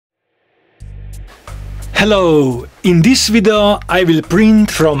Hello! In this video I will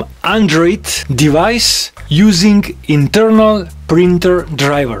print from Android device using internal printer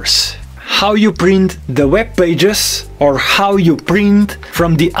drivers. How you print the web pages or how you print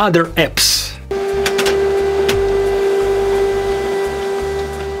from the other apps.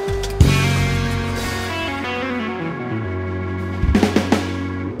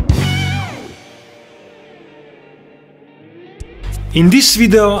 In this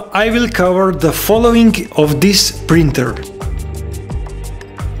video I will cover the following of this printer.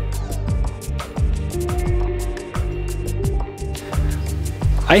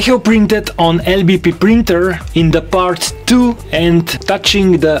 I have printed on LBP printer in the part 2, and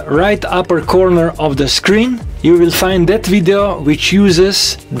touching the right upper corner of the screen you will find that video which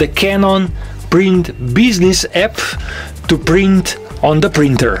uses the Canon Print Business app to print on the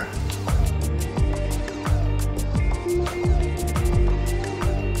printer.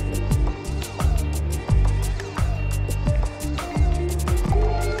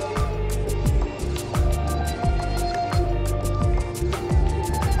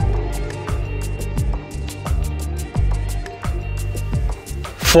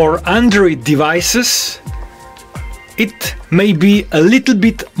 For Android devices, it may be a little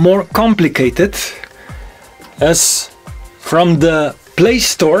bit more complicated, as from the Play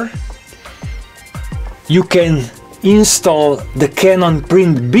Store you can install the Canon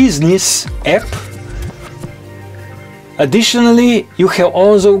Print Business app. Additionally, you have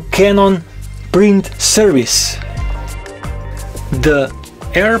also Canon Print Service, the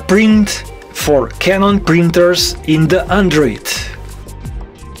AirPrint for Canon printers in the Android.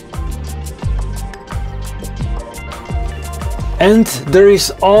 And there is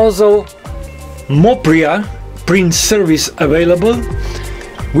also Mopria print service available,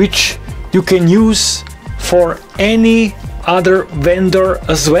 which you can use for any other vendor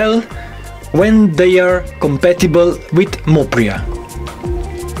as well when they are compatible with Mopria.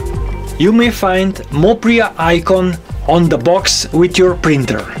 You may find Mopria icon on the box with your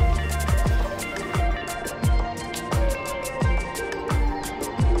printer.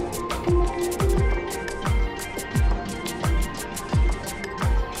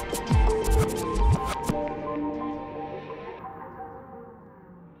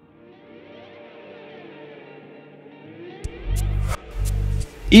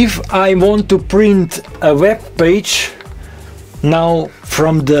 If I want to print a web page now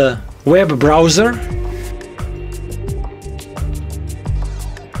from the web browser,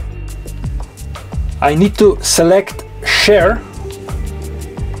 I need to select Share,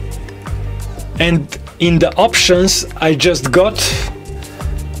 and in the options I just got,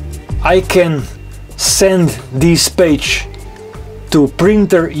 I can send this page to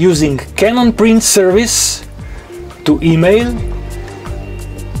printer using Canon Print Service, to email,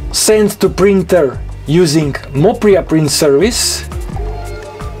 send to printer using Mopria Print Service,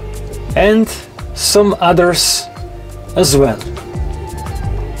 and some others as well.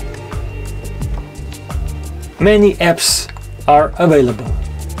 Many apps are available.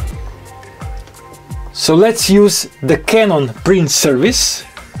 So let's use the Canon Print Service.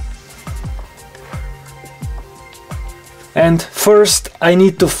 And first I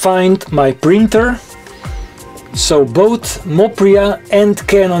need to find my printer. So both Mopria and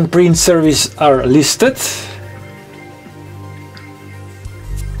Canon Print Service are listed.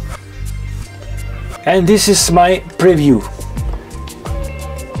 And this is my preview.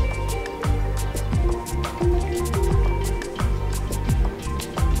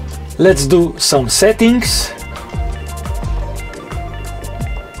 Let's do some settings.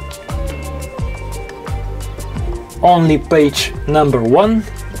 Only page number 1,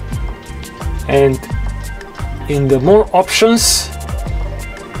 and in the more options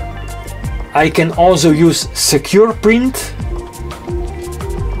I can also use secure print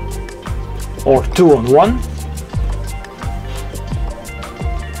or 2-on-1,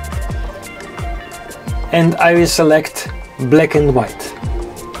 and I will select black and white,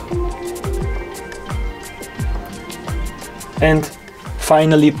 and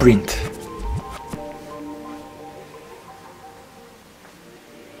finally print.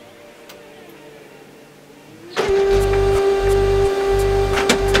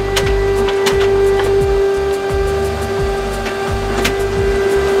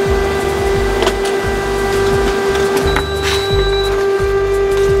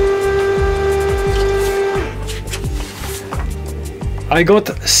 I got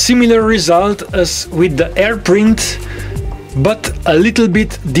similar result as with the AirPrint, but a little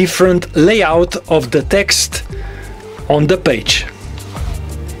bit different layout of the text on the page.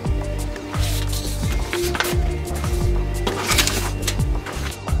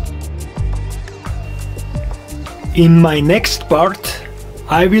 In my next part,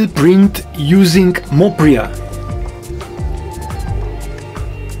 I will print using Mopria.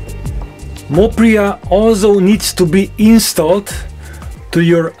 Mopria also needs to be installed to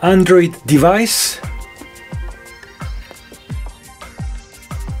your Android device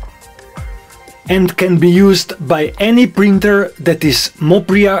and can be used by any printer that is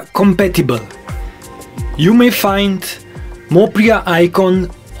Mopria compatible. You may find Mopria icon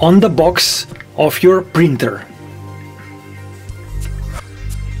on the box of your printer.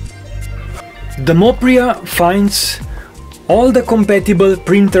 The Mopria finds all the compatible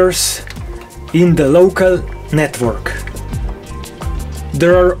printers in the local network.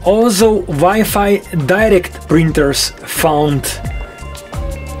 There are also Wi-Fi direct printers found.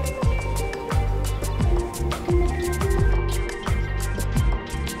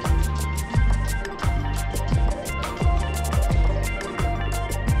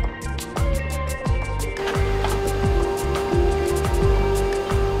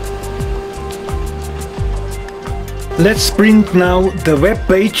 Let's print now the web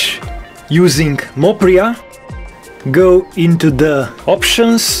page using Mopria. Go into the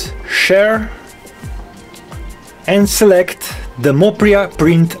options, share, and select the Mopria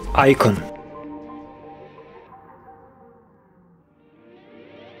print icon.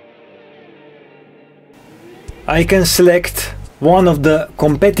 I can select one of the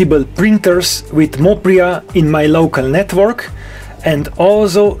compatible printers with Mopria in my local network and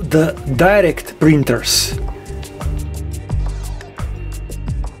also the direct printers.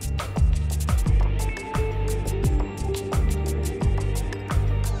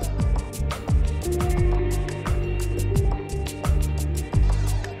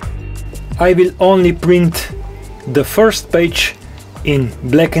 I will only print the first page in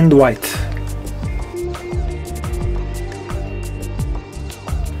black and white.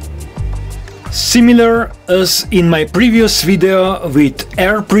 Similar as in my previous video with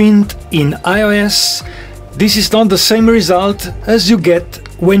AirPrint in iOS, this is not the same result as you get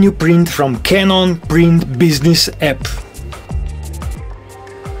when you print from Canon Print Business app.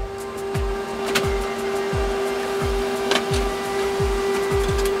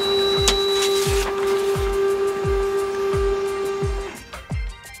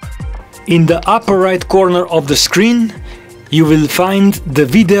 In the upper right corner of the screen, you will find the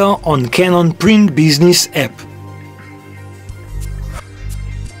video on Canon Print Business app.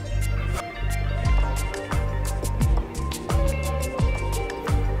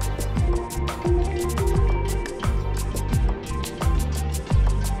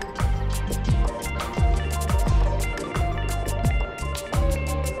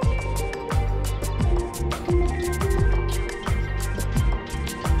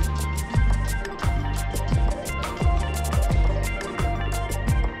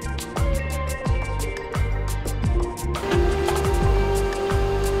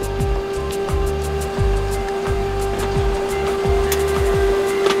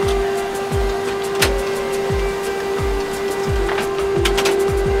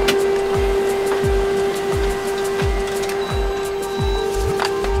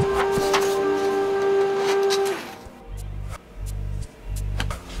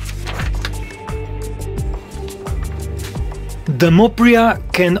 The Mopria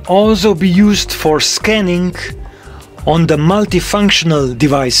can also be used for scanning on the multifunctional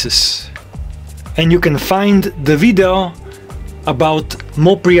devices, and you can find the video about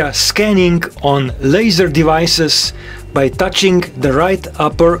Mopria scanning on laser devices by touching the right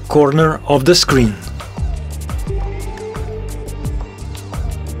upper corner of the screen.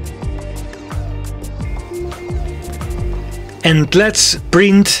 And let's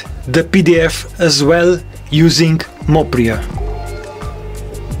print the PDF as well using Mopria.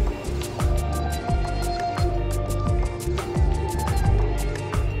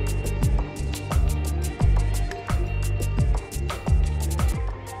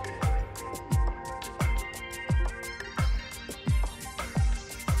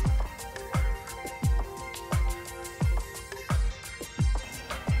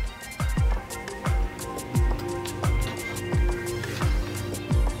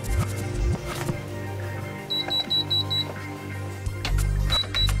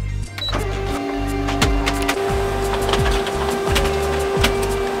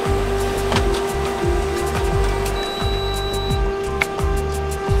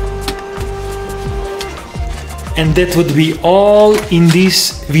 And that would be all in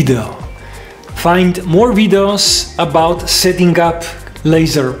this video. Find more videos about setting up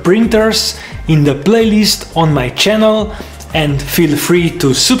laser printers in the playlist on my channel, and feel free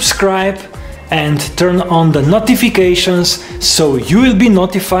to subscribe and turn on the notifications so you will be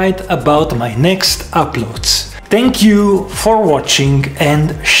notified about my next uploads. Thank you for watching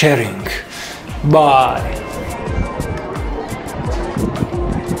and sharing. Bye.